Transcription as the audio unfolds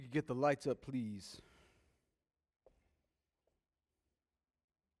could get the lights up, please.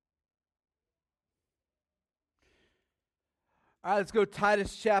 All right, let's go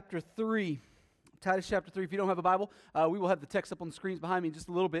Titus chapter 3. Titus chapter 3. If you don't have a Bible, we will have the text up on the screens behind me in just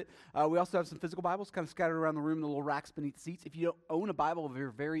a little bit. We also have some physical Bibles kind of scattered around the room in the little racks beneath the seats. If you don't own a Bible of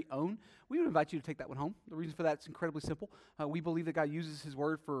your very own, we would invite you to take that one home. The reason for that is incredibly simple. We believe that God uses His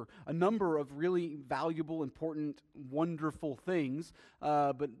Word for a number of really valuable, important, wonderful things,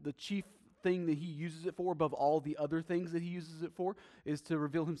 but the chief thing that He uses it for, above all the other things that He uses it for, is to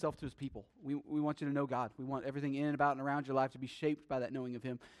reveal Himself to His people. We want you to know God. We want everything in and about and around your life to be shaped by that knowing of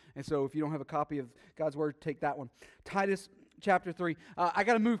Him. And so if you don't have a copy of God's Word, take that one. Titus chapter 3. I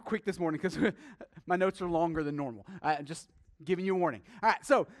got to move quick this morning because my notes are longer than normal. Just giving you a warning. All right,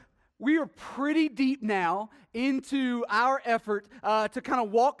 so we are pretty deep now into our effort to kind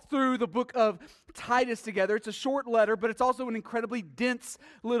of walk through the book of Titus together. It's a short letter, but it's also an incredibly dense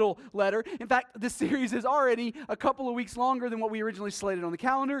little letter. In fact, this series is already a couple of weeks longer than what we originally slated on the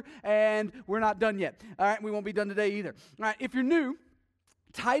calendar, and we're not done yet. All right, we won't be done today either. All right, if you're new,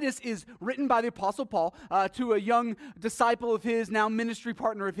 Titus is written by the Apostle Paul to a young disciple of his, now ministry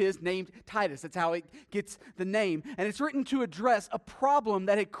partner of his, named Titus. That's how it gets the name. And it's written to address a problem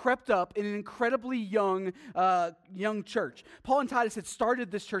that had crept up in an incredibly young church. Paul and Titus had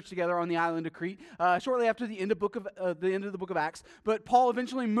started this church together on the island of Crete shortly after the end of the book of Acts. But Paul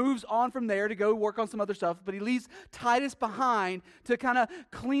eventually moves on from there to go work on some other stuff. But he leaves Titus behind to kind of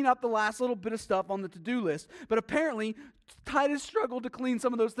clean up the last little bit of stuff on the to-do list. But apparently, Titus struggled to clean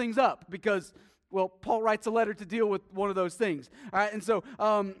some of those things up because, well, Paul writes a letter to deal with one of those things. All right, and so,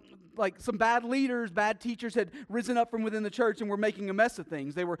 like some bad leaders, bad teachers had risen up from within the church and were making a mess of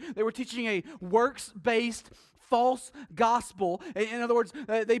things. They were teaching a works-based false gospel. In other words,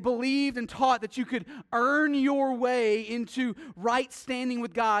 they believed and taught that you could earn your way into right standing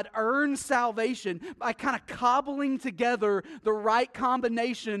with God, earn salvation by kind of cobbling together the right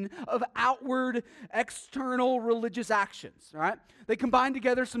combination of outward, external religious actions, right? They combined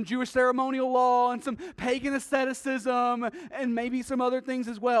together some Jewish ceremonial law and some pagan asceticism and maybe some other things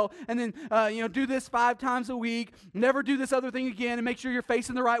as well. And then, do this 5 times a week, never do this other thing again, and make sure you're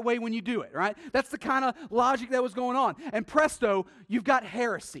facing the right way when you do it, right? That's the kind of logic that was going on. And presto, you've got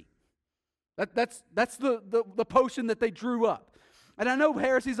heresy. That's the potion that they drew up. And I know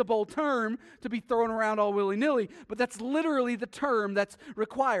heresy is a bold term to be thrown around all willy-nilly, but that's literally the term that's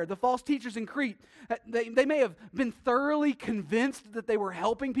required. The false teachers in Crete, they may have been thoroughly convinced that they were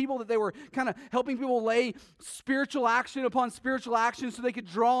helping people, that they were kind of helping people lay spiritual action upon spiritual action so they could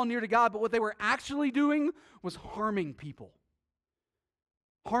draw near to God, but what they were actually doing was harming people.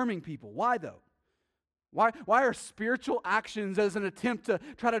 Harming people. Why though? Why are spiritual actions as an attempt to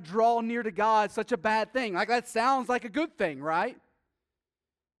try to draw near to God such a bad thing? Like, that sounds like a good thing, right?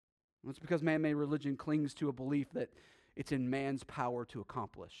 Well, it's because man-made religion clings to a belief that it's in man's power to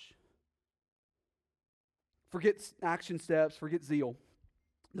accomplish. Forget action steps, forget zeal.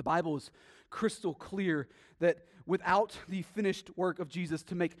 The Bible is crystal clear that without the finished work of Jesus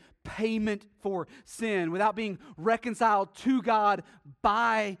to make payment for sin, without being reconciled to God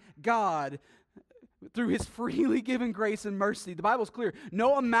by God, through His freely given grace and mercy. The Bible's clear.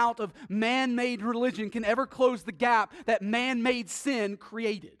 No amount of man-made religion can ever close the gap that man-made sin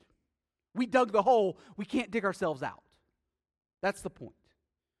created. We dug the hole. We can't dig ourselves out. That's the point.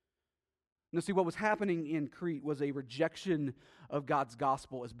 Now, see, what was happening in Crete was a rejection of God's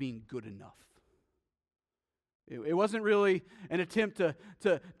gospel as being good enough. It wasn't really an attempt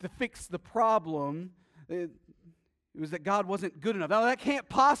to fix the problem. It was that God wasn't good enough. Now, that can't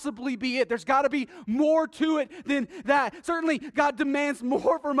possibly be it. There's got to be more to it than that. Certainly, God demands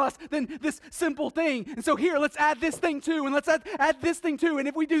more from us than this simple thing. And so here, let's add this thing too, and let's add this thing too. And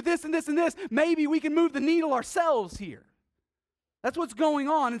if we do this and this and this, maybe we can move the needle ourselves here. That's what's going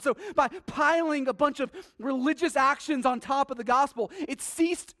on. And so by piling a bunch of religious actions on top of the gospel, it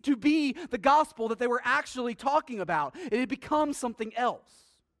ceased to be the gospel that they were actually talking about. It had become something else.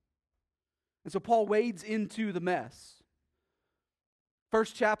 And so Paul wades into the mess.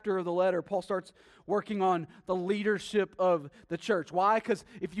 First chapter of the letter, Paul starts working on the leadership of the church. Why? Because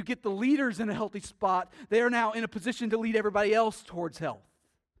if you get the leaders in a healthy spot, they are now in a position to lead everybody else towards health.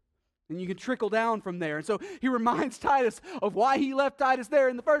 And you can trickle down from there. And so he reminds Titus of why he left Titus there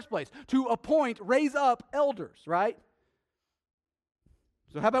in the first place. To appoint, raise up elders, right?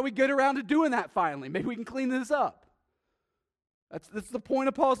 So how about we get around to doing that finally? Maybe we can clean this up. That's the point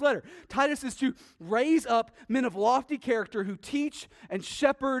of Paul's letter. Titus is to raise up men of lofty character who teach and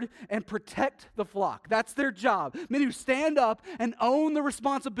shepherd and protect the flock. That's their job. Men who stand up and own the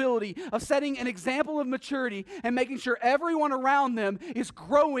responsibility of setting an example of maturity and making sure everyone around them is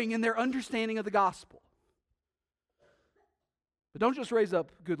growing in their understanding of the gospel. But don't just raise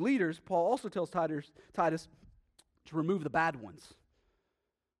up good leaders. Paul also tells Titus to remove the bad ones.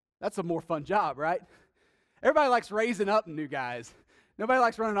 That's a more fun job, right? Everybody likes raising up new guys. Nobody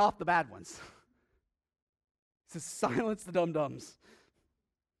likes running off the bad ones. It says silence the dum-dums.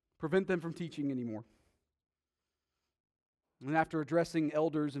 Prevent them from teaching anymore. And after addressing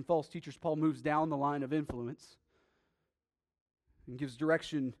elders and false teachers, Paul moves down the line of influence and gives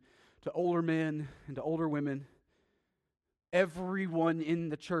direction to older men and to older women. Everyone in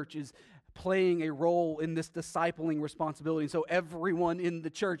the church is playing a role in this discipling responsibility. And so everyone in the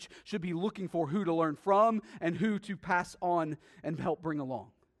church should be looking for who to learn from and who to pass on and help bring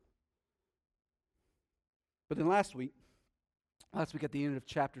along. But then last week at the end of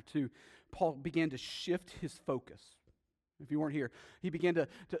chapter 2, Paul began to shift his focus. If you weren't here, he began to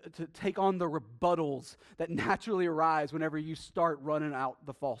take on the rebuttals that naturally arise whenever you start running out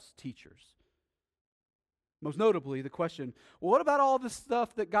the false teachers. Most notably, the question, well, what about all this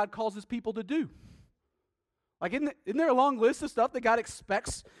stuff that God calls his people to do? Like, isn't there a long list of stuff that God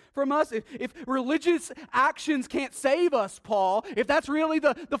expects from us? If religious actions can't save us, Paul, if that's really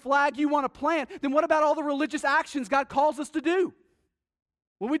the flag you want to plant, then what about all the religious actions God calls us to do?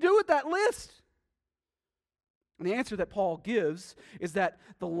 What do we do with that list? And the answer that Paul gives is that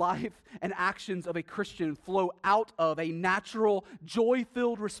the life and actions of a Christian flow out of a natural,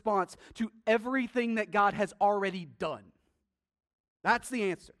 joy-filled response to everything that God has already done. That's the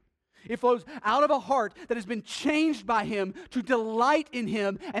answer. It flows out of a heart that has been changed by him to delight in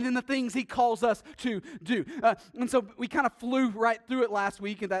him and in the things he calls us to do. And so we kind of flew right through it last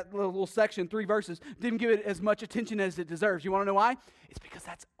week in that little section, 3 verses. Didn't give it as much attention as it deserves. You want to know why? It's because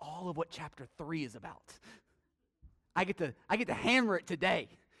that's all of what chapter 3 is about. I get to hammer it today.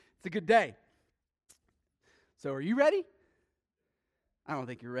 It's a good day. So are you ready? I don't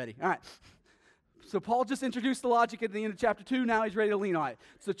think you're ready. All right. So Paul just introduced the logic at the end of chapter 2. Now he's ready to lean on it.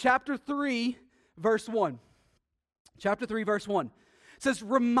 So chapter 3, verse 1. Chapter 3, verse 1. It says,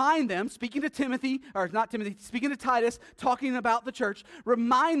 remind them, speaking to Titus, talking about the church,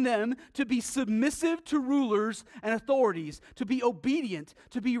 remind them to be submissive to rulers and authorities, to be obedient,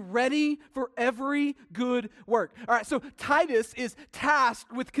 to be ready for every good work. All right, so Titus is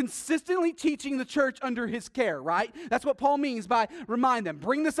tasked with consistently teaching the church under his care, right? That's what Paul means by remind them.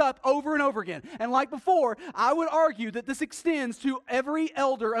 Bring this up over and over again. And like before, I would argue that this extends to every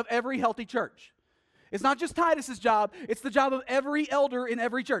elder of every healthy church. It's not just Titus's job, it's the job of every elder in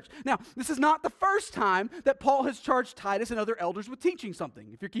every church. Now, this is not the first time that Paul has charged Titus and other elders with teaching something.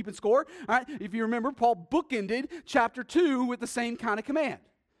 If you're keeping score, all right, if you remember, Paul bookended chapter 2 with the same kind of command.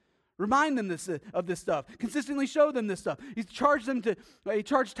 Remind them of this stuff. Consistently show them this stuff. He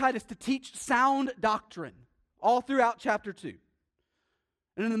charged Titus to teach sound doctrine all throughout chapter 2.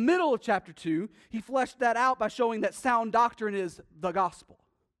 And in the middle of chapter 2, he fleshed that out by showing that sound doctrine is the gospel.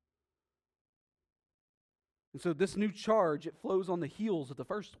 And so this new charge, it flows on the heels of the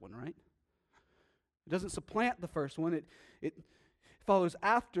first one, right? It doesn't supplant the first one. It follows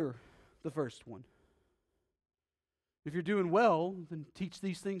after the first one. If you're doing well, then teach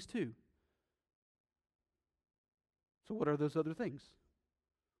these things too. So what are those other things?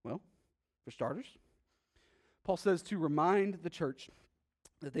 Well, for starters, Paul says to remind the church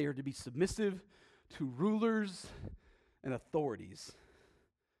that they are to be submissive to rulers and authorities.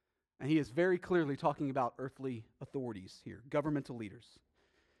 And he is very clearly talking about earthly authorities here, governmental leaders.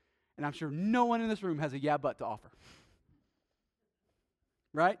 And I'm sure no one in this room has a yeah, but to offer.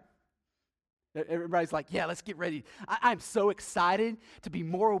 Right? Everybody's like, yeah, let's get ready. I'm so excited to be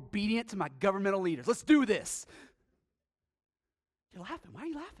more obedient to my governmental leaders. Let's do this. You're laughing. Why are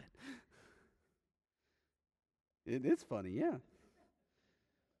you laughing? It is funny, yeah.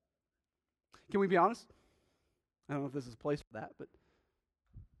 Can we be honest? I don't know if this is a place for that, but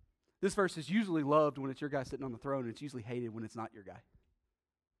this verse is usually loved when it's your guy sitting on the throne, and it's usually hated when it's not your guy.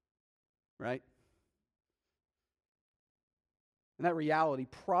 Right? And that reality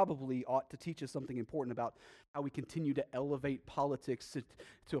probably ought to teach us something important about how we continue to elevate politics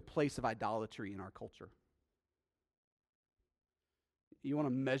to a place of idolatry in our culture. You want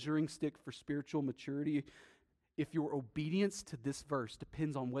a measuring stick for spiritual maturity? If your obedience to this verse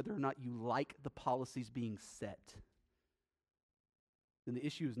depends on whether or not you like the policies being set, then the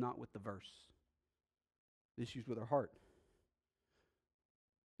issue is not with the verse. The issue is with our heart.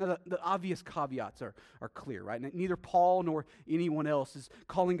 Now, the obvious caveats are clear, right? Neither Paul nor anyone else is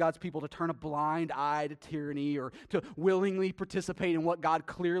calling God's people to turn a blind eye to tyranny or to willingly participate in what God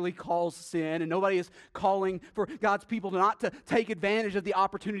clearly calls sin. And nobody is calling for God's people not to take advantage of the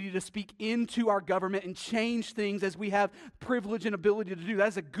opportunity to speak into our government and change things as we have privilege and ability to do. That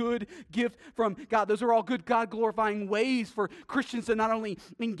is a good gift from God. Those are all good God-glorifying ways for Christians to not only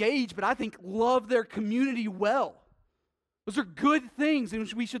engage, but I think love their community well. Those are good things,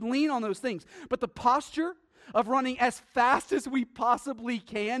 and we should lean on those things. But the posture of running as fast as we possibly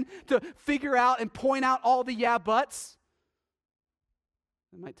can to figure out and point out all the yeah buts,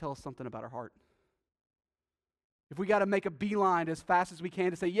 it might tell us something about our heart. If we got to make a beeline as fast as we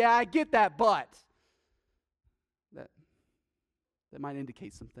can to say, yeah, I get that, but that might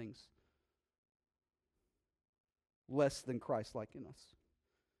indicate some things less than Christ-like in us.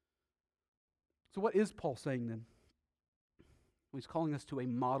 So what is Paul saying then? He's calling us to a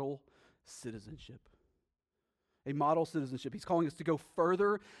model citizenship. A model citizenship. He's calling us to go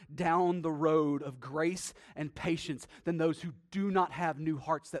further down the road of grace and patience than those who do not have new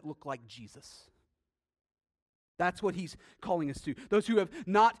hearts that look like Jesus. That's what he's calling us to. Those who have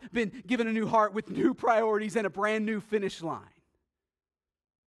not been given a new heart with new priorities and a brand new finish line.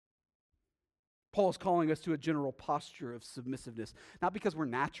 Paul's calling us to a general posture of submissiveness. Not because we're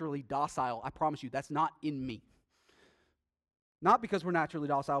naturally docile. I promise you, that's not in me. Not because we're naturally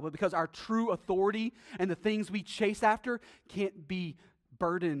docile, but because our true authority and the things we chase after can't be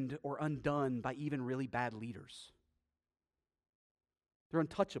burdened or undone by even really bad leaders. They're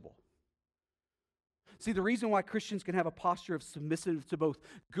untouchable. See, the reason why Christians can have a posture of submissive to both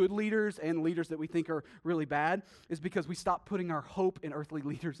good leaders and leaders that we think are really bad is because we stopped putting our hope in earthly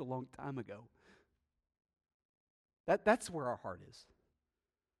leaders a long time ago. That's where our heart is.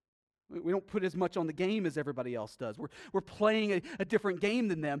 We don't put as much on the game as everybody else does. We're playing a different game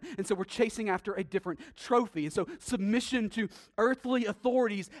than them, and so we're chasing after a different trophy. And so submission to earthly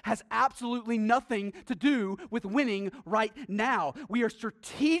authorities has absolutely nothing to do with winning right now. We are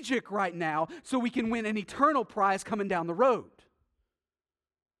strategic right now so we can win an eternal prize coming down the road.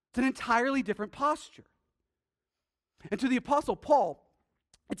 It's an entirely different posture. And to the Apostle Paul,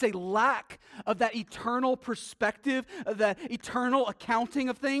 it's a lack of that eternal perspective, of that eternal accounting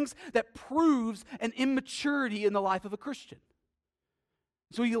of things that proves an immaturity in the life of a Christian.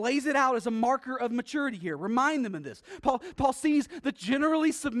 So he lays it out as a marker of maturity here. Remind them of this. Paul sees the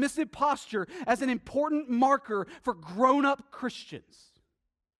generally submissive posture as an important marker for grown-up Christians.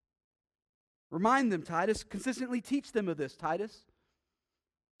 Remind them, Titus. Consistently teach them of this, Titus.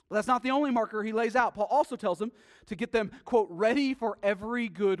 But that's not the only marker he lays out. Paul also tells them to get them, quote, ready for every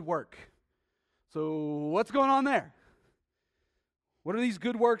good work. So what's going on there? What are these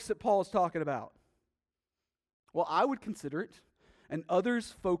good works that Paul is talking about? Well, I would consider it an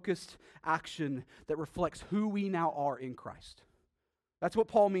others-focused action that reflects who we now are in Christ. That's what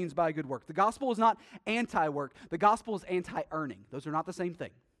Paul means by good work. The gospel is not anti-work. The gospel is anti-earning. Those are not the same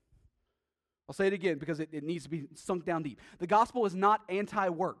thing. I'll say it again because it needs to be sunk down deep. The gospel is not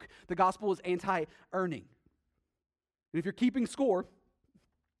anti-work. The gospel is anti-earning. And if you're keeping score,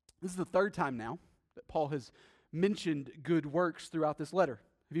 this is the third time now that Paul has mentioned good works throughout this letter.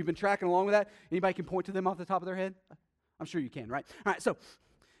 Have you been tracking along with that? Anybody can point to them off the top of their head? I'm sure you can, right? All right, so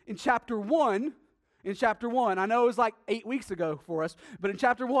in chapter 1, I know it was like 8 weeks ago for us, but in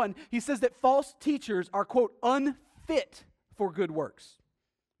chapter 1, he says that false teachers are, quote, unfit for good works,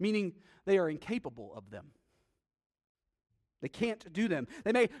 meaning they are incapable of them. They can't do them.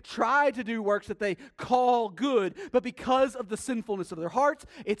 They may try to do works that they call good, but because of the sinfulness of their hearts,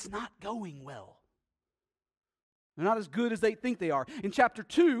 it's not going well. They're not as good as they think they are. In chapter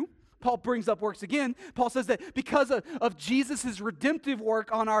 2, Paul brings up works again. Paul says that because of Jesus' redemptive work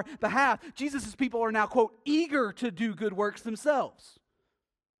on our behalf, Jesus' people are now, quote, eager to do good works themselves.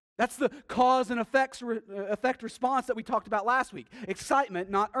 That's the cause and effect response that we talked about last week.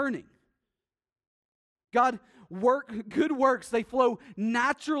 Excitement, not earning. Good works, they flow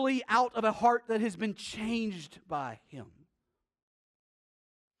naturally out of a heart that has been changed by Him.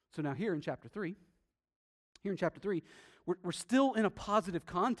 So now here in chapter 3, we're still in a positive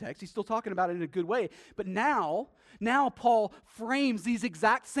context. He's still talking about it in a good way. But now Paul frames these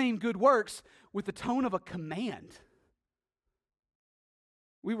exact same good works with the tone of a command.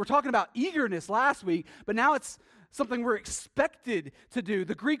 We were talking about eagerness last week, but now it's something we're expected to do.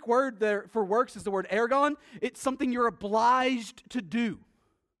 The Greek word there for works is the word ergon. It's something you're obliged to do.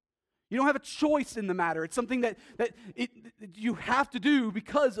 You don't have a choice in the matter. It's something that you have to do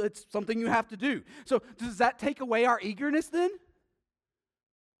because it's something you have to do. So does that take away our eagerness then?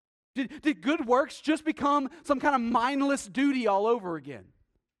 Did good works just become some kind of mindless duty all over again?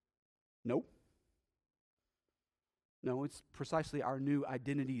 No. No, it's precisely our new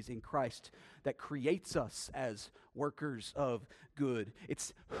identities in Christ that creates us as workers of good.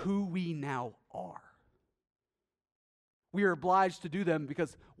 It's who we now are. We are obliged to do them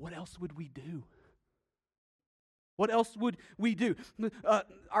because what else would we do? What else would we do?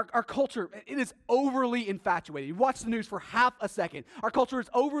 Our culture, it is overly infatuated. You watch the news for half a second. Our culture is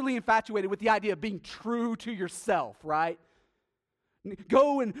overly infatuated with the idea of being true to yourself, right?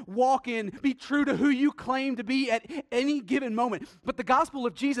 Go and walk in, be true to who you claim to be at any given moment. But the gospel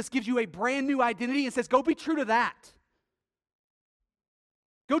of Jesus gives you a brand new identity and says, go be true to that.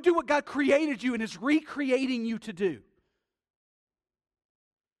 Go do what God created you and is recreating you to do.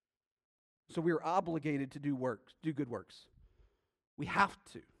 So we are obligated to do good works. We have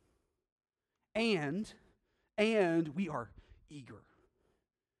to. And we are eager.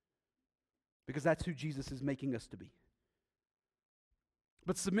 Because that's who Jesus is making us to be.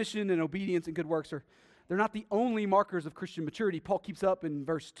 But submission and obedience and good works they're not the only markers of Christian maturity. Paul keeps up in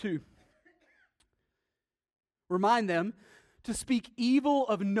verse 2. Remind them to speak evil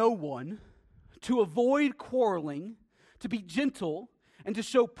of no one, to avoid quarreling, to be gentle, and to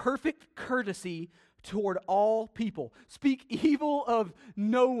show perfect courtesy toward all people. Speak evil of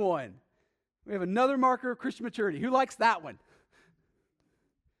no one. We have another marker of Christian maturity. Who likes that one?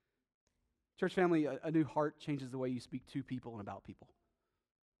 Church family, a new heart changes the way you speak to people and about people.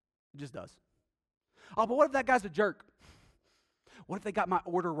 It just does. Oh, but what if that guy's a jerk? What if they got my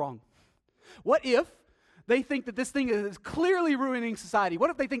order wrong? What if they think that this thing is clearly ruining society? What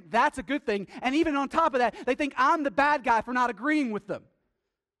if they think that's a good thing? And even on top of that, they think I'm the bad guy for not agreeing with them.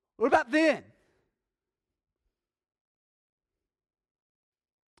 What about then?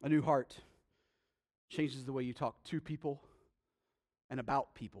 A new heart changes the way you talk to people and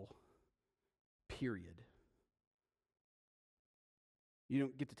about people, period. You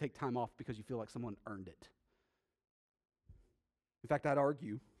don't get to take time off because you feel like someone earned it. In fact, I'd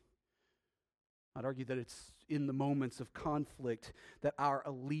argue that it's in the moments of conflict that our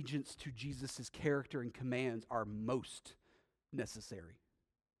allegiance to Jesus' character and commands are most necessary.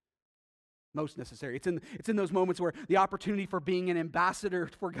 Most necessary. It's in those moments where the opportunity for being an ambassador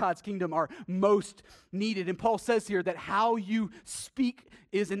for God's kingdom are most needed. And Paul says here that how you speak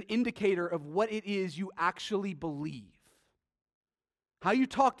is an indicator of what it is you actually believe. How you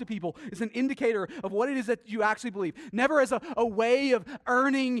talk to people is an indicator of what it is that you actually believe. Never as a way of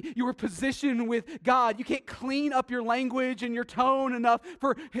earning your position with God. You can't clean up your language and your tone enough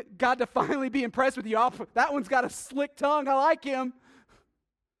for God to finally be impressed with you. Oh, that one's got a slick tongue. I like him.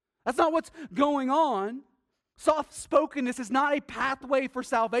 That's not what's going on. Soft-spokenness is not a pathway for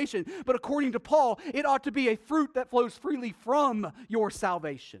salvation, but according to Paul, it ought to be a fruit that flows freely from your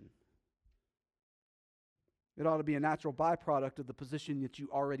salvation. It ought to be a natural byproduct of the position that you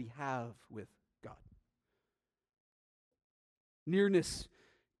already have with God. Nearness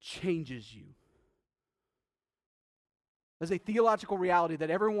changes you. There's a theological reality that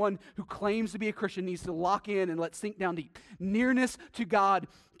everyone who claims to be a Christian needs to lock in and let sink down deep. Nearness to God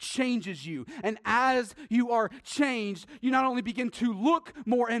changes you. And as you are changed, you not only begin to look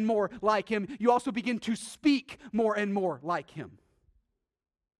more and more like Him, you also begin to speak more and more like Him.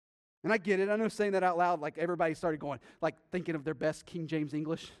 And I get it. I know saying that out loud, like everybody started going, like thinking of their best King James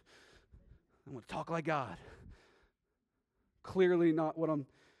English. I'm going to talk like God. Clearly not what I'm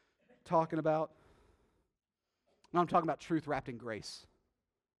talking about. No, I'm talking about truth wrapped in grace.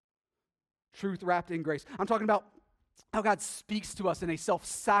 Truth wrapped in grace. I'm talking about how God speaks to us in a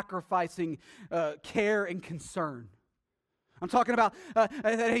self-sacrificing care and concern. I'm talking about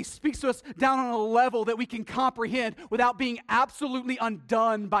that He speaks to us down on a level that we can comprehend without being absolutely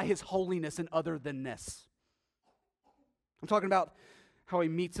undone by His holiness and other thanness. I'm talking about how He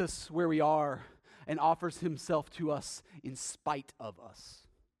meets us where we are and offers Himself to us in spite of us.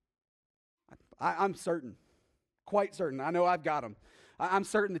 I'm certain, quite certain, I know I've got them. I'm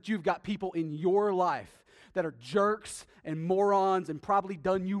certain that you've got people in your life that are jerks and morons and probably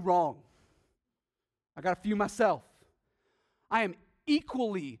done you wrong. I got a few myself. I am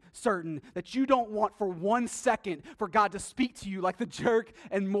equally certain that you don't want for 1 second for God to speak to you like the jerk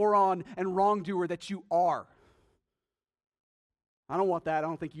and moron and wrongdoer that you are. I don't want that. I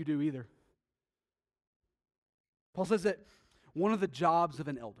don't think you do either. Paul says that one of the jobs of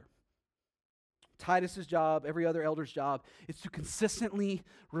an elder, Titus's job, every other elder's job, is to consistently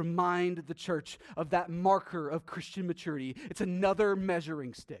remind the church of that marker of Christian maturity. It's another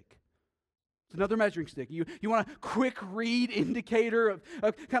measuring stick. It's another measuring stick. You want a quick read indicator of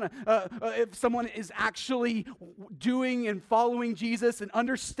if someone is actually doing and following Jesus and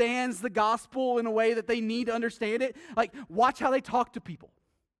understands the gospel in a way that they need to understand it. Like, watch how they talk to people.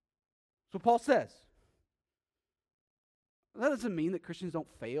 That's what Paul says. That doesn't mean that Christians don't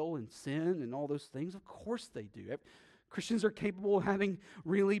fail and sin and all those things. Of course they do. Christians are capable of having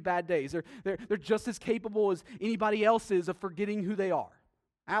really bad days. They're just as capable as anybody else is of forgetting who they are.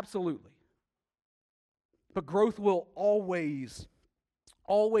 Absolutely. But growth will always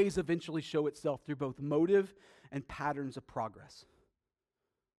eventually show itself through both motive and patterns of progress.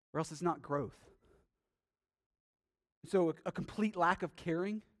 Or else it's not growth. So a complete lack of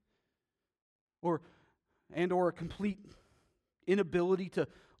caring or a complete inability to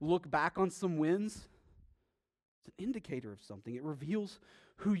look back on some wins, it's an indicator of something. It reveals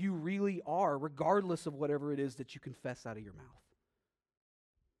who you really are, regardless of whatever it is that you confess out of your mouth.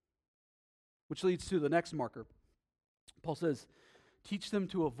 Which leads to the next marker. Paul says, teach them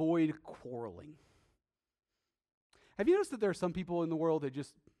to avoid quarreling. Have you noticed that there are some people in the world that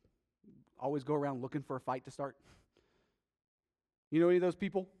just always go around looking for a fight to start? You know any of those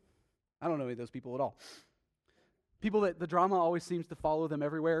people? I don't know any of those people at all. People that the drama always seems to follow them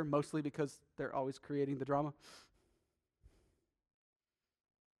everywhere, mostly because they're always creating the drama.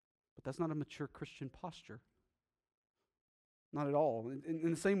 But that's not a mature Christian posture. Not at all.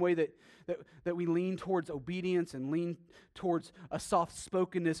 In the same way that we lean towards obedience and lean towards a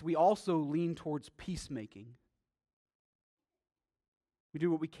soft-spokenness, we also lean towards peacemaking. We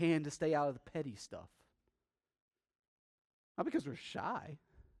do what we can to stay out of the petty stuff. Not because we're shy.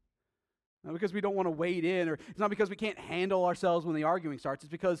 Not because we don't want to wade in, or it's not because we can't handle ourselves when the arguing starts.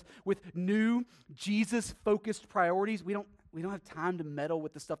 It's because with new Jesus-focused priorities, we don't have time to meddle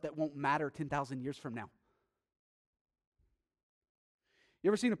with the stuff that won't matter 10,000 years from now. You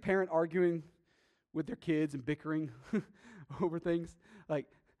ever seen a parent arguing with their kids and bickering over things? Like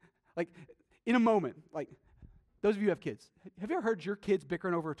in a moment, like those of you who have kids, have you ever heard your kids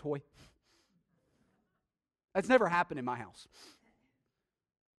bickering over a toy? That's never happened in my house.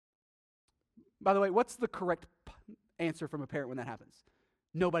 By the way, what's the correct answer from a parent when that happens?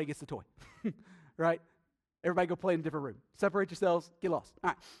 Nobody gets the toy, right? Everybody go play in a different room. Separate yourselves, get lost. All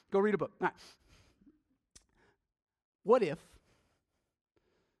right, go read a book. All right.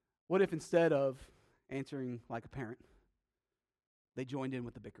 What if instead of answering like a parent, they joined in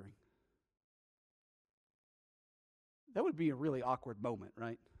with the bickering? That would be a really awkward moment,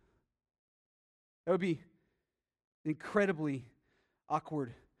 right? That would be an incredibly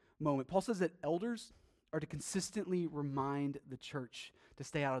awkward moment. Paul says that elders are to consistently remind the church to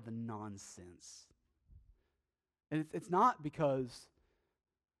stay out of the nonsense. And it's not because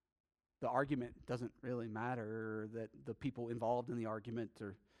the argument doesn't really matter, or that the people involved in the argument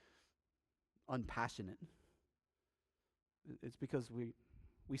are unpassionate. It's because we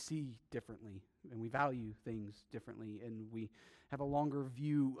see differently, and we value things differently, and we have a longer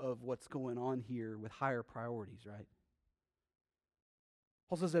view of what's going on here with higher priorities, right?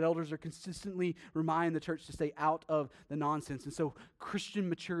 Paul says that elders are consistently remind the church to stay out of the nonsense. And so Christian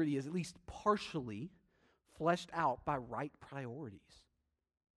maturity is at least partially fleshed out by right priorities.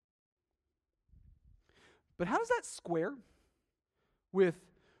 But how does that square with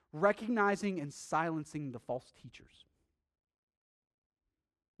recognizing and silencing the false teachers?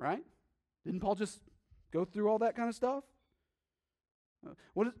 Right? Didn't Paul just go through all that kind of stuff?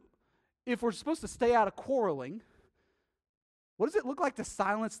 If we're supposed to stay out of quarreling, what does it look like to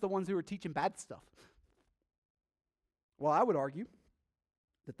silence the ones who are teaching bad stuff? Well, I would argue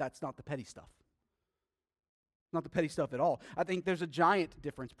that that's not the petty stuff. Not the petty stuff at all. I think there's a giant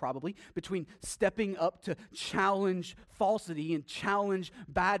difference probably between stepping up to challenge falsity and challenge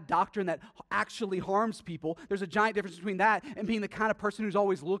bad doctrine that actually harms people. There's a giant difference between that and being the kind of person who's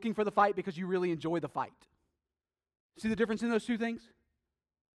always looking for the fight because you really enjoy the fight. See the difference in those two things?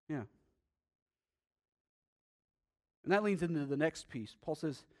 Yeah. And that leads into the next piece. Paul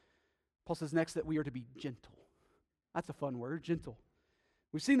says next that we are to be gentle. That's a fun word, gentle.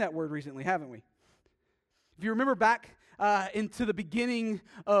 We've seen that word recently, haven't we? If you remember back into the beginning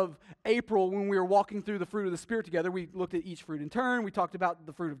of April when we were walking through the fruit of the Spirit together, we looked at each fruit in turn. We talked about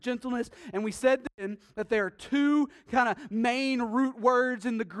the fruit of gentleness, and we said then that there are two kind of main root words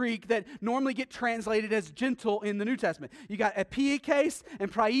in the Greek that normally get translated as gentle in the New Testament. You got epiekes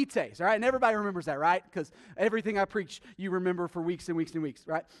and praietes, all right? And everybody remembers that, right? Because everything I preach, you remember for weeks and weeks and weeks,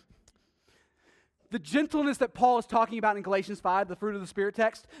 right? The gentleness that Paul is talking about in Galatians 5, the fruit of the Spirit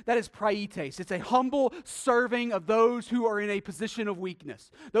text, that is praietes. It's a humble serving of those who are in a position of weakness.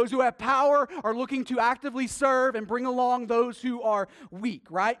 Those who have power are looking to actively serve and bring along those who are weak,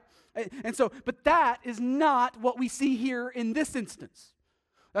 right? And so, but that is not what we see here in this instance.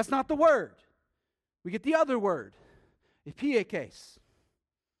 That's not the word. We get the other word, epiekes.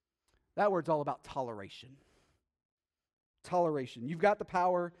 That word's all about toleration. Toleration. You've got the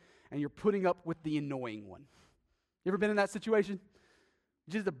power, and you're putting up with the annoying one. You ever been in that situation?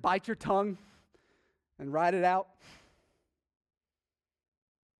 You just have to bite your tongue and ride it out?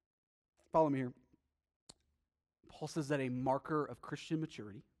 Follow me here. Paul says that a marker of Christian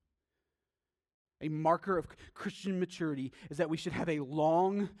maturity, is that we should have a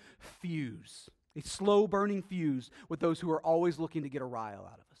long fuse, a slow-burning fuse with those who are always looking to get a rile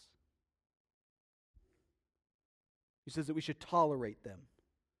out of us. He says that we should tolerate them.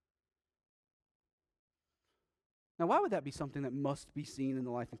 Now, why would that be something that must be seen in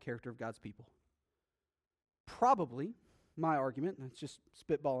the life and character of God's people? Probably, my argument, and it's just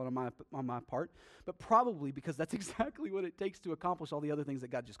spitballing on my part, but probably because that's exactly what it takes to accomplish all the other things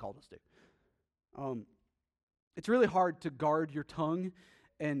that God just called us to. It's really hard to guard your tongue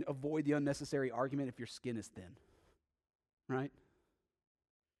and avoid the unnecessary argument if your skin is thin, right?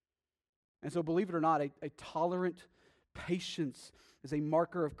 And so, believe it or not, a tolerant patience is a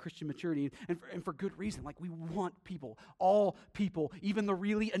marker of Christian maturity, and for good reason. Like, we want people, all people, even the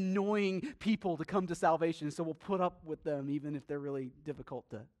really annoying people, to come to salvation, so we'll put up with them even if they're really difficult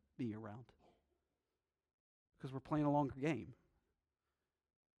to be around. Because we're playing a longer game.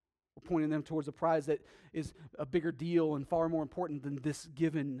 We're pointing them towards a prize that is a bigger deal and far more important than this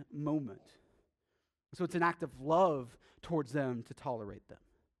given moment. So it's an act of love towards them to tolerate them.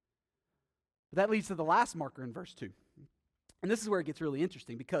 But that leads to the last marker in verse 2. And this is where it gets really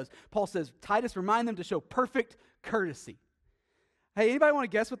interesting, because Paul says, Titus, remind them to show perfect courtesy. Hey, anybody want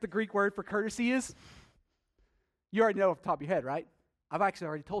to guess what the Greek word for courtesy is? You already know off the top of your head, right? I've actually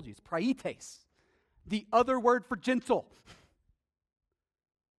already told you. It's praites, the other word for gentle.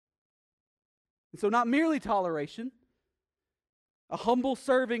 And so not merely toleration, a humble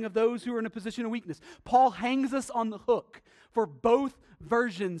serving of those who are in a position of weakness. Paul hangs us on the hook for both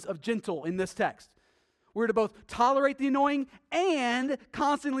versions of gentle in this text. We're to both tolerate the annoying and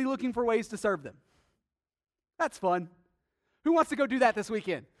constantly looking for ways to serve them. That's fun. Who wants to go do that this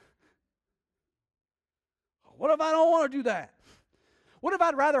weekend? What if I don't want to do that? What if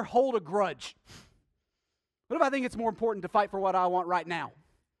I'd rather hold a grudge? What if I think it's more important to fight for what I want right now?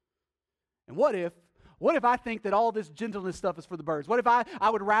 And what if I think that all this gentleness stuff is for the birds? What if I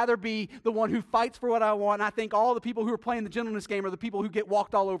would rather be the one who fights for what I want, and I think all the people who are playing the gentleness game are the people who get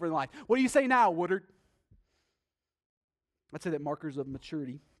walked all over in life? What do you say now, Woodard? I'd say that markers of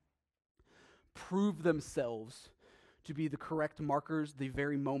maturity prove themselves to be the correct markers the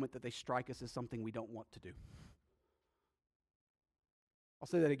very moment that they strike us as something we don't want to do. I'll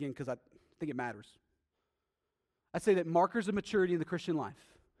say that again because I think it matters. I'd say that markers of maturity in the Christian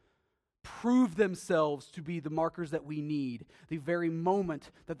life prove themselves to be the markers that we need the very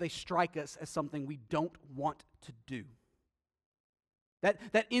moment that they strike us as something we don't want to do.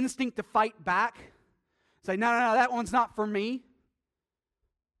 That instinct to fight back, say, no, that one's not for me.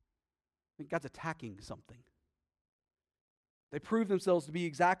 I think God's attacking something. They prove themselves to be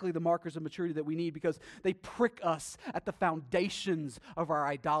exactly the markers of maturity that we need because they prick us at the foundations of our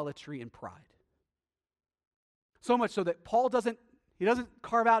idolatry and pride. So much so that Paul doesn't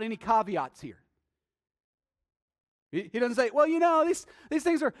carve out any caveats here. He doesn't say, well, these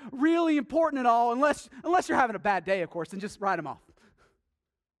things are really important and all, unless you're having a bad day, of course, and just write them off.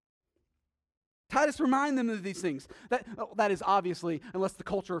 Titus, remind them of these things. That is obviously, unless the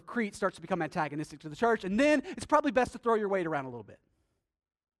culture of Crete starts to become antagonistic to the church, and then it's probably best to throw your weight around a little bit.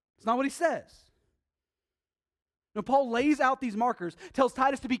 It's not what he says. No, Paul lays out these markers, tells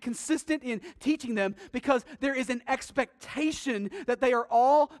Titus to be consistent in teaching them because there is an expectation that they are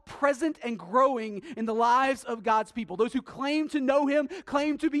all present and growing in the lives of God's people. Those who claim to know him,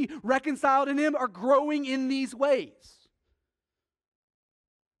 claim to be reconciled in him, are growing in these ways.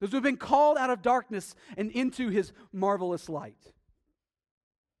 Those who have been called out of darkness and into his marvelous light.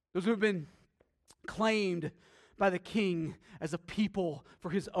 Those who have been claimed by the King as a people for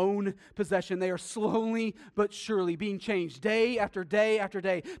his own possession. They are slowly but surely being changed day after day after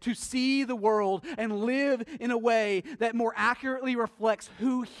day to see the world and live in a way that more accurately reflects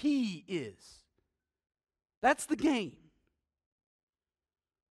who he is. That's the game.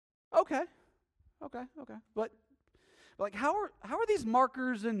 Okay. But like, how are these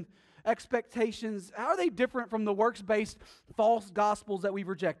markers and expectations, how are they different from the works-based false gospels that we've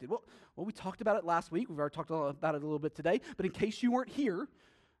rejected? Well, we talked about it last week. We've already talked about it a little bit today. But in case you weren't here,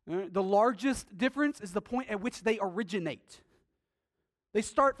 the largest difference is the point at which they originate. They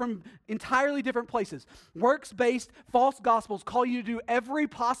start from entirely different places. Works-based false gospels call you to do every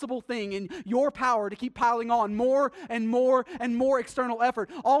possible thing in your power to keep piling on more and more and more external effort,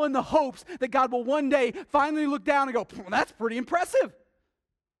 all in the hopes that God will one day finally look down and go, that's pretty impressive.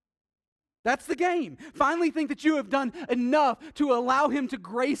 That's the game. Finally think that you have done enough to allow him to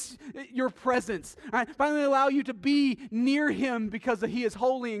grace your presence. All right? Finally allow you to be near him because he is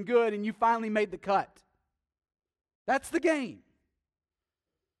holy and good and you finally made the cut. That's the game.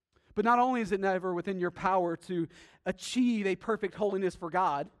 But not only is it never within your power to achieve a perfect holiness for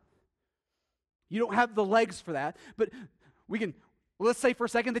God, you don't have the legs for that, but let's say for a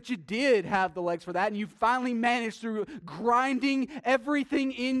second that you did have the legs for that and you finally managed through grinding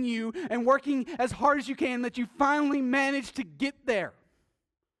everything in you and working as hard as you can that you finally managed to get there.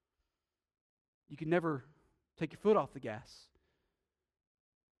 You can never take your foot off the gas.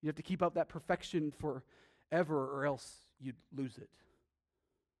 You have to keep up that perfection forever or else you'd lose it.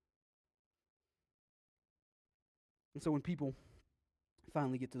 And so when people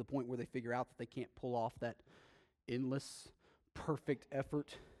finally get to the point where they figure out that they can't pull off that endless, perfect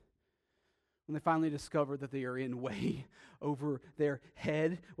effort, when they finally discover that they are in way over their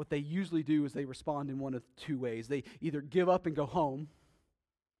head, what they usually do is they respond in one of two ways. They either give up and go home,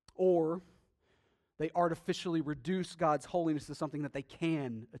 or they artificially reduce God's holiness to something that they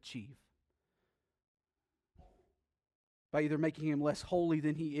can achieve. By either making him less holy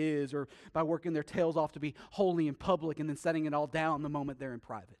than he is, or by working their tails off to be holy in public and then setting it all down the moment they're in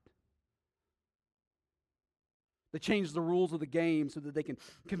private. They change the rules of the game so that they can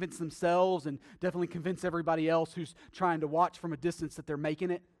convince themselves and definitely convince everybody else who's trying to watch from a distance that they're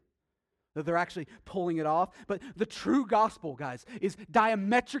making it, that they're actually pulling it off. But the true gospel, guys, is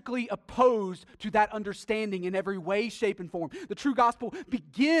diametrically opposed to that understanding in every way, shape, and form. The true gospel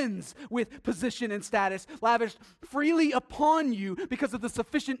begins with position and status lavished freely upon you because of the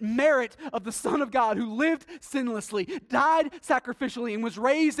sufficient merit of the Son of God who lived sinlessly, died sacrificially, and was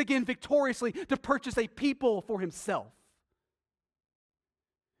raised again victoriously to purchase a people for himself.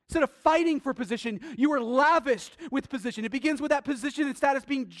 Instead of fighting for position, you are lavished with position. It begins with that position and status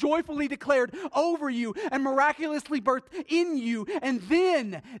being joyfully declared over you and miraculously birthed in you, and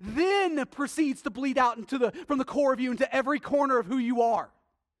then proceeds to bleed out from the core of you into every corner of who you are.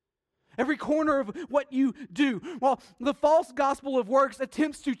 Every corner of what you do. While the false gospel of works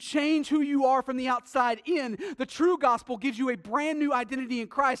attempts to change who you are from the outside in, the true gospel gives you a brand new identity in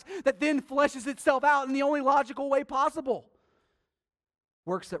Christ that then fleshes itself out in the only logical way possible.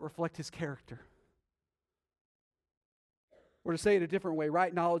 Works that reflect his character. Or to say it a different way,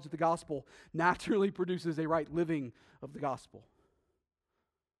 right knowledge of the gospel naturally produces a right living of the gospel.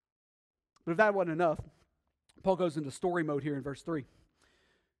 But if that wasn't enough, Paul goes into story mode here in verse 3.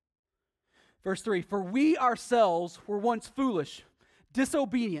 Verse 3, for we ourselves were once foolish,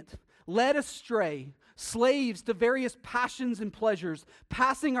 disobedient, led astray, slaves to various passions and pleasures,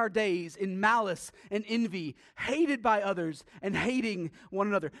 passing our days in malice and envy, hated by others and hating one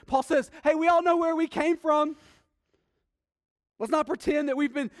another. Paul says, hey, we all know where we came from. Let's not pretend that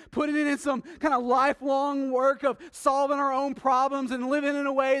we've been putting in some kind of lifelong work of solving our own problems and living in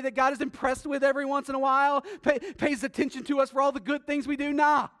a way that God is impressed with every once in a while, pays attention to us for all the good things we do.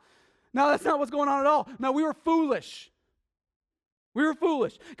 No, that's not what's going on at all. No, we were foolish. We were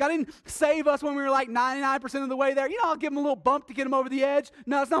foolish. God didn't save us when we were like 99% of the way there. I'll give him a little bump to get him over the edge.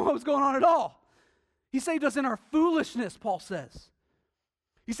 No, that's not what was going on at all. He saved us in our foolishness, Paul says.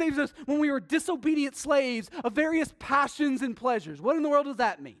 He saves us when we were disobedient slaves of various passions and pleasures. What in the world does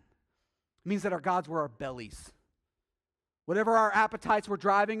that mean? It means that our gods were our bellies. Whatever our appetites were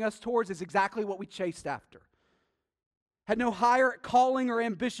driving us towards is exactly what we chased after. Had no higher calling or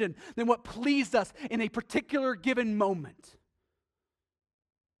ambition than what pleased us in a particular given moment.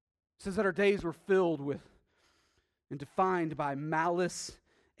 It says that our days were filled with and defined by malice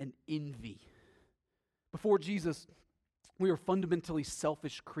and envy. Before Jesus, we were fundamentally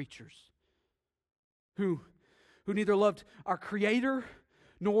selfish creatures who neither loved our Creator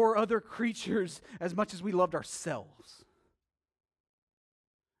nor other creatures as much as we loved ourselves.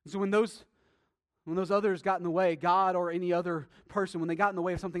 And so when those others got in the way, God or any other person, when they got in the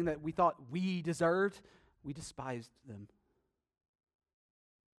way of something that we thought we deserved, we despised them.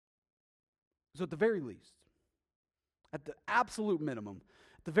 So at the very least, at the absolute minimum,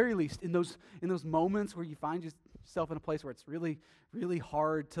 at the very least, in those moments where you find yourself in a place where it's really, really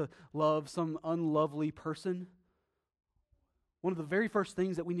hard to love some unlovely person, one of the very first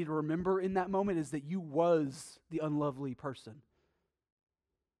things that we need to remember in that moment is that you was the unlovely person.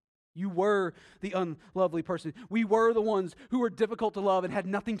 You were the unlovely person. We were the ones who were difficult to love and had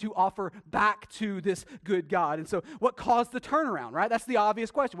nothing to offer back to this good God. And so what caused the turnaround, right? That's the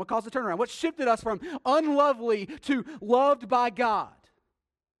obvious question. What caused the turnaround? What shifted us from unlovely to loved by God?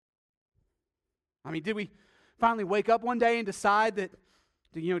 I mean, did we finally wake up one day and decide that,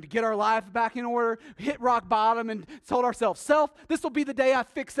 to get our life back in order, hit rock bottom and told ourselves, self, this will be the day I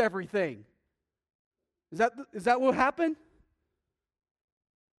fix everything? Is that what happened?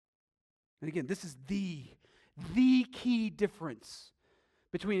 And again, this is the key difference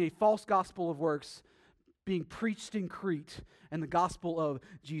between a false gospel of works being preached in Crete and the gospel of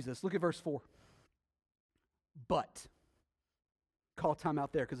Jesus. Look at verse 4. But, call time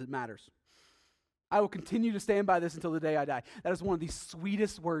out there because it matters. I will continue to stand by this until the day I die. That is one of the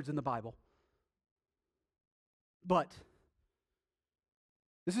sweetest words in the Bible. But,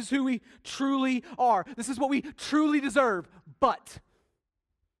 this is who we truly are. This is what we truly deserve. But,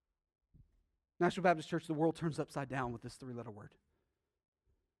 National Baptist Church, the world turns upside down with this three-letter word.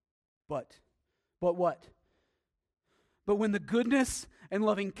 But what? But when the goodness and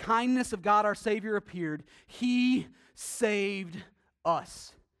loving kindness of God our Savior appeared, He saved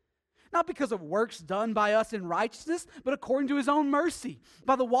us. Not because of works done by us in righteousness, but according to His own mercy,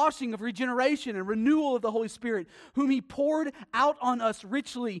 by the washing of regeneration and renewal of the Holy Spirit, whom He poured out on us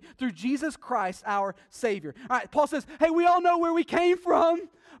richly through Jesus Christ our Savior. All right, Paul says, hey, we all know where we came from,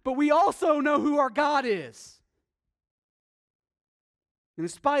 but we also know who our God is. And in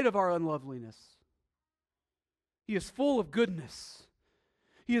spite of our unloveliness, He is full of goodness.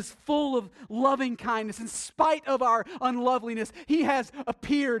 He is full of loving kindness. In spite of our unloveliness, He has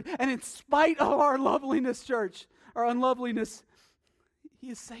appeared. And in spite of our loveliness, church, our unloveliness, He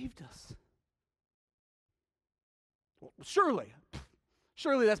has saved us. Well, surely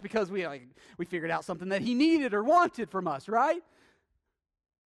that's because we figured out something that He needed or wanted from us, right?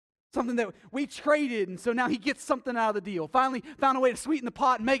 Something that we traded, and so now He gets something out of the deal. Finally found a way to sweeten the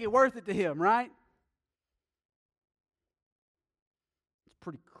pot and make it worth it to Him, right? It's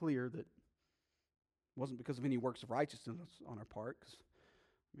pretty clear that it wasn't because of any works of righteousness on our part, because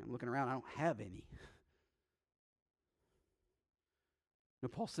I'm looking around, I don't have any. No,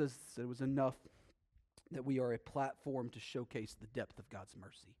 Paul says that it was enough that we are a platform to showcase the depth of God's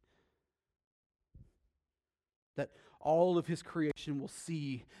mercy. That all of His creation will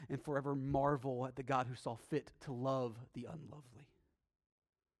see and forever marvel at the God who saw fit to love the unlovely.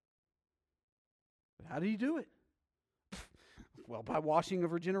 But how did He do it? Well, by washing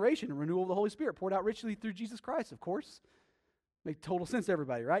of regeneration and renewal of the Holy Spirit, poured out richly through Jesus Christ, of course. Make total sense to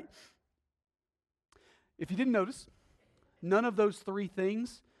everybody, right? If you didn't notice, none of those three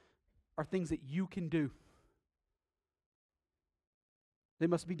things are things that you can do. They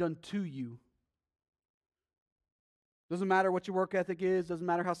must be done to you. Doesn't matter what your work ethic is, doesn't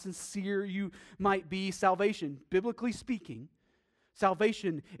matter how sincere you might be. Salvation, biblically speaking,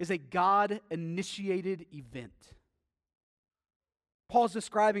 salvation is a God-initiated event. Paul's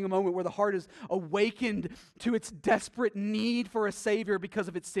describing a moment where the heart is awakened to its desperate need for a Savior because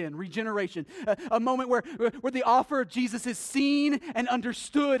of its sin, regeneration. A moment where the offer of Jesus is seen and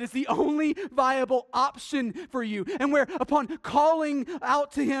understood as the only viable option for you. And where upon calling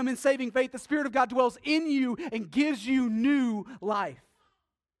out to Him in saving faith, the Spirit of God dwells in you and gives you new life.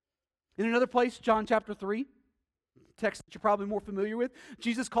 In another place, John chapter 3, text that you're probably more familiar with,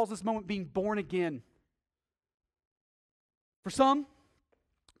 Jesus calls this moment being born again. For some,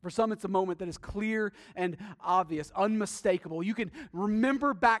 it's a moment that is clear and obvious, unmistakable. You can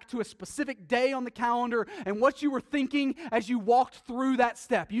remember back to a specific day on the calendar and what you were thinking as you walked through that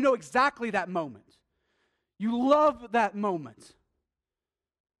step. You know exactly that moment. You love that moment.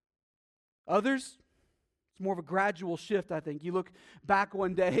 Others, it's more of a gradual shift, I think. You look back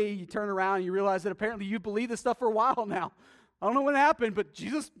one day, you turn around, and you realize that apparently you believe this stuff for a while now. I don't know what happened, but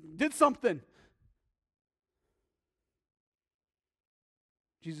Jesus did something.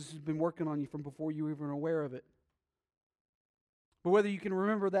 Jesus has been working on you from before you were even aware of it. But whether you can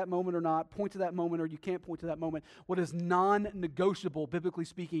remember that moment or not, point to that moment or you can't point to that moment, what is non-negotiable, biblically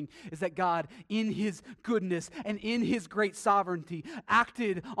speaking, is that God, in His goodness and in His great sovereignty,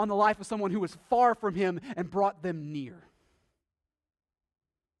 acted on the life of someone who was far from Him and brought them near.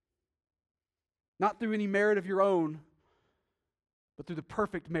 Not through any merit of your own, but through the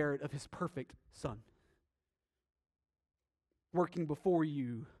perfect merit of His perfect Son. Working before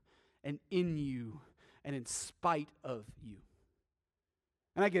you and in you and in spite of you.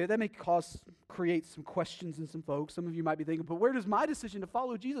 And I get it, that may create some questions in some folks. Some of you might be thinking, but where does my decision to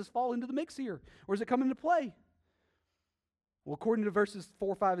follow Jesus fall into the mix here? Where does it come into play? Well, according to verses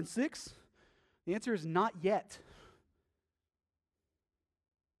 4, 5, and 6, the answer is not yet.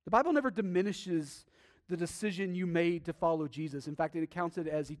 The Bible never diminishes the decision you made to follow Jesus. In fact, it accounts it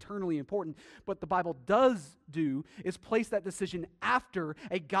as eternally important. What the Bible does do is place that decision after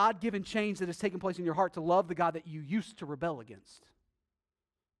a God-given change that has taken place in your heart to love the God that you used to rebel against.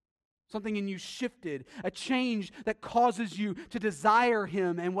 Something in you shifted, a change that causes you to desire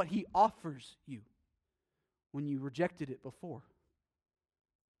Him and what He offers you when you rejected it before.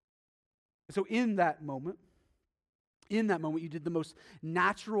 So in that moment, you did the most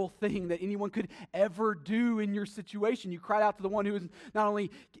natural thing that anyone could ever do in your situation. You cried out to the one who is not only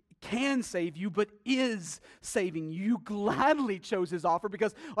can save you, but is saving you. You gladly chose his offer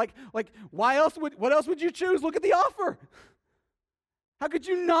because, what else would you choose? Look at the offer. How could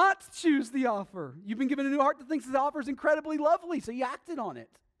you not choose the offer? You've been given a new heart that thinks the offer is incredibly lovely, so you acted on it.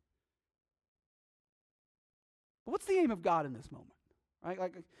 But what's the aim of God in this moment?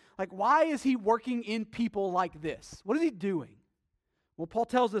 Right? Why is he working in people like this? What is he doing? Well, Paul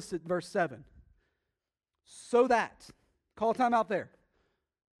tells us at verse 7. So that, call time out there.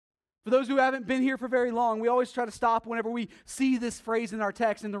 For those who haven't been here for very long, we always try to stop whenever we see this phrase in our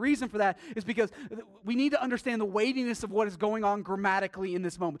text. And the reason for that is because we need to understand the weightiness of what is going on grammatically in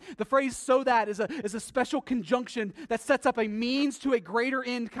this moment. The phrase so that is a special conjunction that sets up a means to a greater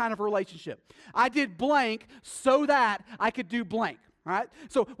end kind of relationship. I did blank so that I could do blank. All right?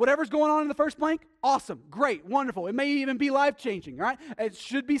 So whatever's going on in the first blank, awesome, great, wonderful. It may even be life-changing, right? It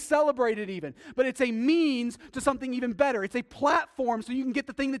should be celebrated even. But it's a means to something even better. It's a platform so you can get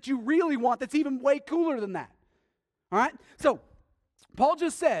the thing that you really want that's even way cooler than that. All right? So Paul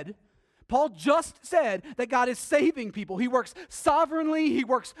just said that God is saving people. He works sovereignly. He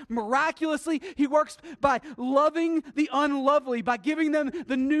works miraculously. He works by loving the unlovely, by giving them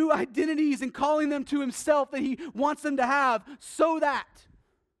the new identities and calling them to himself that he wants them to have so that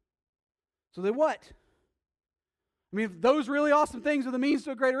what? I mean, if those really awesome things are the means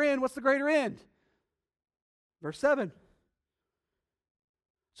to a greater end, what's the greater end? Verse 7.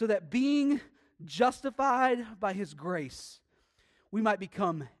 So that being justified by his grace, we might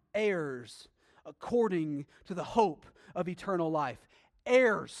become heirs according to the hope of eternal life.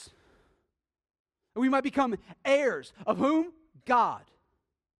 Heirs. We might become heirs of whom? God.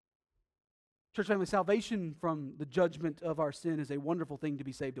 Church family, salvation from the judgment of our sin is a wonderful thing to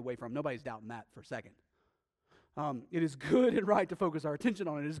be saved away from. Nobody's doubting that for a second. It is good and right to focus our attention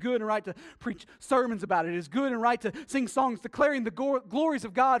on it. It is good and right to preach sermons about it. It is good and right to sing songs declaring the glories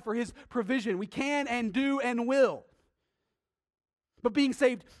of God for his provision. We can and do and will. But being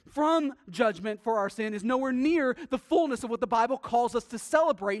saved from judgment for our sin is nowhere near the fullness of what the Bible calls us to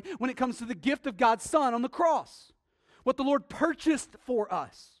celebrate when it comes to the gift of God's Son on the cross, what the Lord purchased for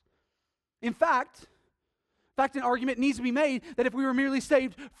us. In fact, an argument needs to be made that if we were merely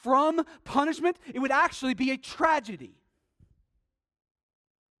saved from punishment, it would actually be a tragedy.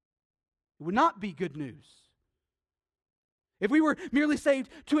 It would not be good news. If we were merely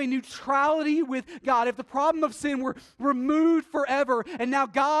saved to a neutrality with God, if the problem of sin were removed forever, and now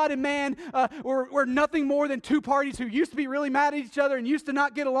God and man were nothing more than two parties who used to be really mad at each other and used to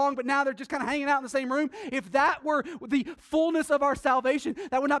not get along, but now they're just kind of hanging out in the same room, if that were the fullness of our salvation,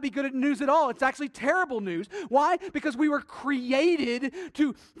 that would not be good news at all. It's actually terrible news. Why? Because we were created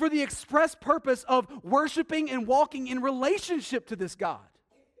for the express purpose of worshiping and walking in relationship to this God.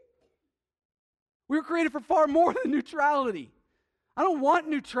 We were created for far more than neutrality. I don't want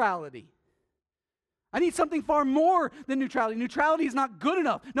neutrality. I need something far more than neutrality. Neutrality is not good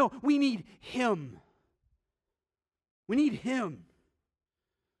enough. No, we need him. We need him.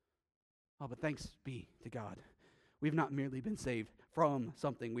 Oh, but thanks be to God. We've not merely been saved from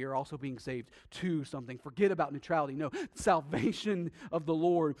something. We are also being saved to something. Forget about neutrality. No, salvation of the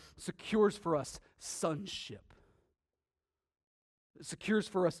Lord secures for us sonship. It secures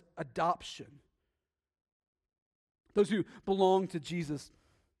for us adoption. Those who belong to Jesus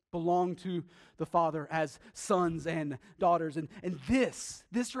belong to the Father as sons and daughters. And this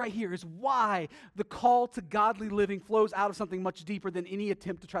right here is why the call to godly living flows out of something much deeper than any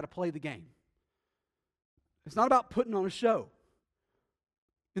attempt to try to play the game. It's not about putting on a show.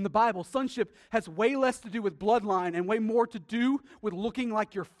 In the Bible, sonship has way less to do with bloodline and way more to do with looking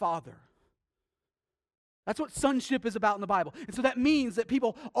like your father. That's what sonship is about in the Bible. And so that means that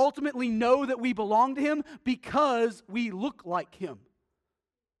people ultimately know that we belong to him because we look like him.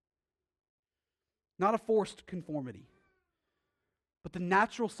 Not a forced conformity, but the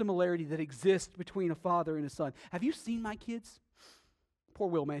natural similarity that exists between a father and a son. Have you seen my kids? Poor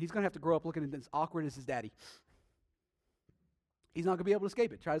Will, man. He's going to have to grow up looking as awkward as his daddy. He's not going to be able to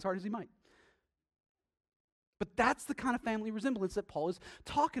escape it, try as hard as he might. But that's the kind of family resemblance that Paul is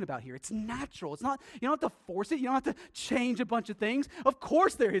talking about here. It's natural. It's not, you don't have to force it. You don't have to change a bunch of things. Of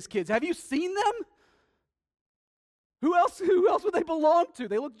course they're his kids. Have you seen them? Who else would they belong to?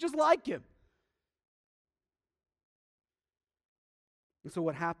 They look just like him. And so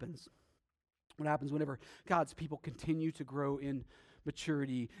what happens whenever God's people continue to grow in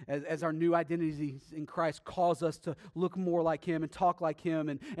maturity, as our new identities in Christ cause us to look more like Him and talk like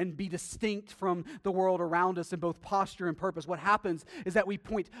Him and be distinct from the world around us in both posture and purpose. What happens is that we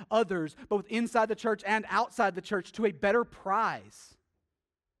point others, both inside the church and outside the church, to a better prize.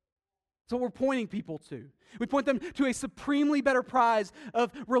 That's what we're pointing people to. We point them to a supremely better prize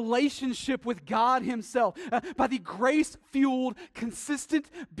of relationship with God Himself. By the grace-fueled, consistent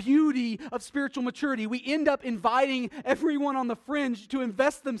beauty of spiritual maturity, we end up inviting everyone on the fringe to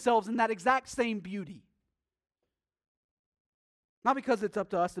invest themselves in that exact same beauty. Not because it's up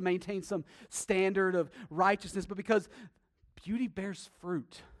to us to maintain some standard of righteousness, but because beauty bears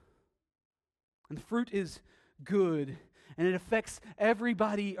fruit. And the fruit is good, and it affects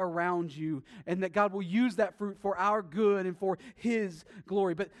everybody around you, and that God will use that fruit for our good and for His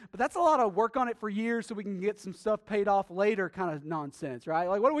glory. But that's a lot of work on it for years so we can get some stuff paid off later kind of nonsense, right?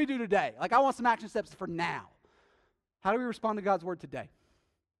 Like, what do we do today? Like, I want some action steps for now. How do we respond to God's word today?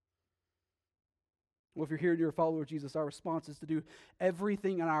 Well, if you're here and you're a follower of Jesus, our response is to do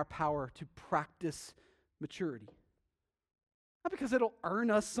everything in our power to practice maturity. Not because it'll earn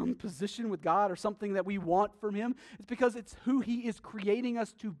us some position with God or something that we want from Him. It's because it's who He is creating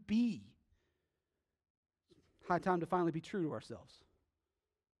us to be. High time to finally be true to ourselves.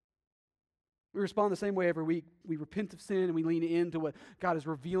 We respond the same way every week. We repent of sin and we lean into what God is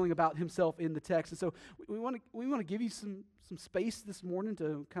revealing about Himself in the text. And so we want to give you some space this morning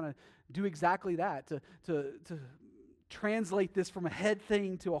to kind of do exactly that, to translate this from a head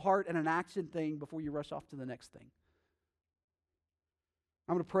thing to a heart and an action thing before you rush off to the next thing.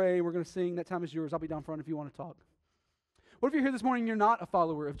 I'm going to pray, we're going to sing. That time is yours. I'll be down front if you want to talk. What if you're here this morning and you're not a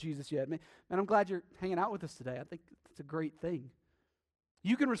follower of Jesus yet? Man, I'm glad you're hanging out with us today. I think it's a great thing.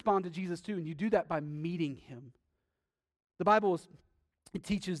 You can respond to Jesus too, and you do that by meeting Him. The Bible it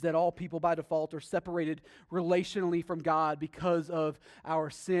teaches that all people by default are separated relationally from God because of our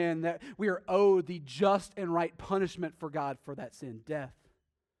sin, that we are owed the just and right punishment for God for that sin, death.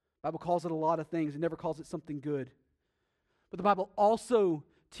 The Bible calls it a lot of things. It never calls it something good. But the Bible also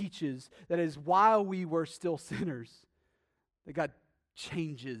teaches that as while we were still sinners, that God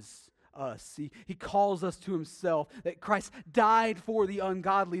changes us. He calls us to Himself, that Christ died for the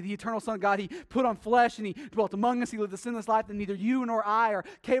ungodly. The eternal Son of God, He put on flesh and He dwelt among us. He lived a sinless life that neither you nor I are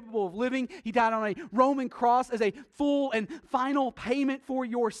capable of living. He died on a Roman cross as a full and final payment for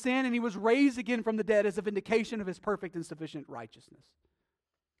your sin, and He was raised again from the dead as a vindication of His perfect and sufficient righteousness.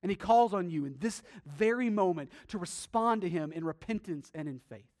 And He calls on you in this very moment to respond to Him in repentance and in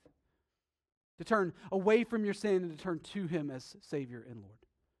faith. To turn away from your sin and to turn to Him as Savior and Lord.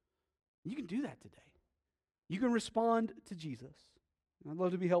 You can do that today. You can respond to Jesus. And I'd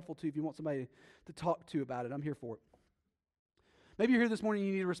love to be helpful to you if you want somebody to talk to about it. I'm here for it. Maybe you're here this morning and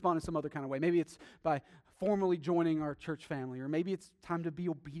you need to respond in some other kind of way. Maybe it's by formally joining our church family, or maybe it's time to be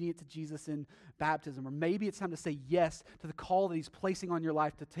obedient to Jesus in baptism, or maybe it's time to say yes to the call that He's placing on your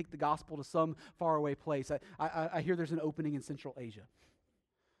life to take the gospel to some faraway place. I hear there's an opening in Central Asia.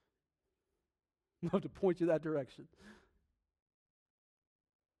 I'd love to point you that direction.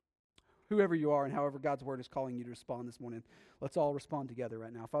 Whoever you are and however God's word is calling you to respond this morning, let's all respond together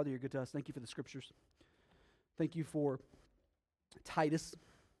right now. Father, you're good to us. Thank you for the scriptures. Thank you for Titus.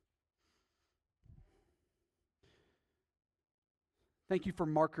 Thank you for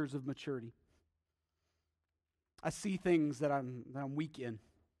markers of maturity. I see things that I'm weak in.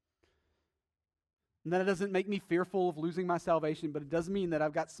 And that it doesn't make me fearful of losing my salvation, but it does mean that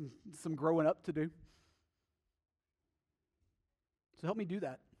I've got some growing up to do. So help me do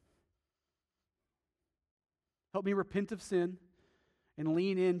that. Help me repent of sin and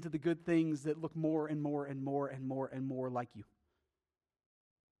lean into the good things that look more and more and more and more and more like you.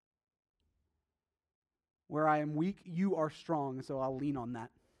 Where I am weak, you are strong, and so I'll lean on that.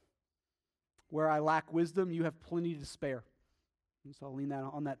 Where I lack wisdom, you have plenty to spare, and so I'll lean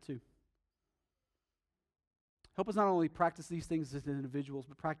on that too. Help us not only practice these things as individuals,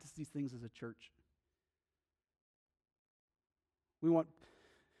 but practice these things as a church. We want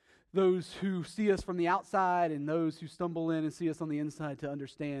those who see us from the outside and those who stumble in and see us on the inside to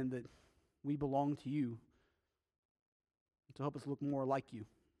understand that we belong to you, to help us look more like you.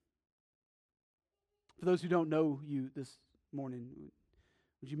 For those who don't know you this morning,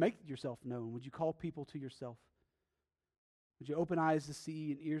 would you make yourself known? Would you call people to yourself? Would you open eyes to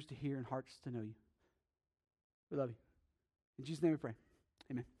see and ears to hear and hearts to know you? We love you. In Jesus' name we pray.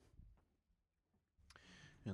 Amen.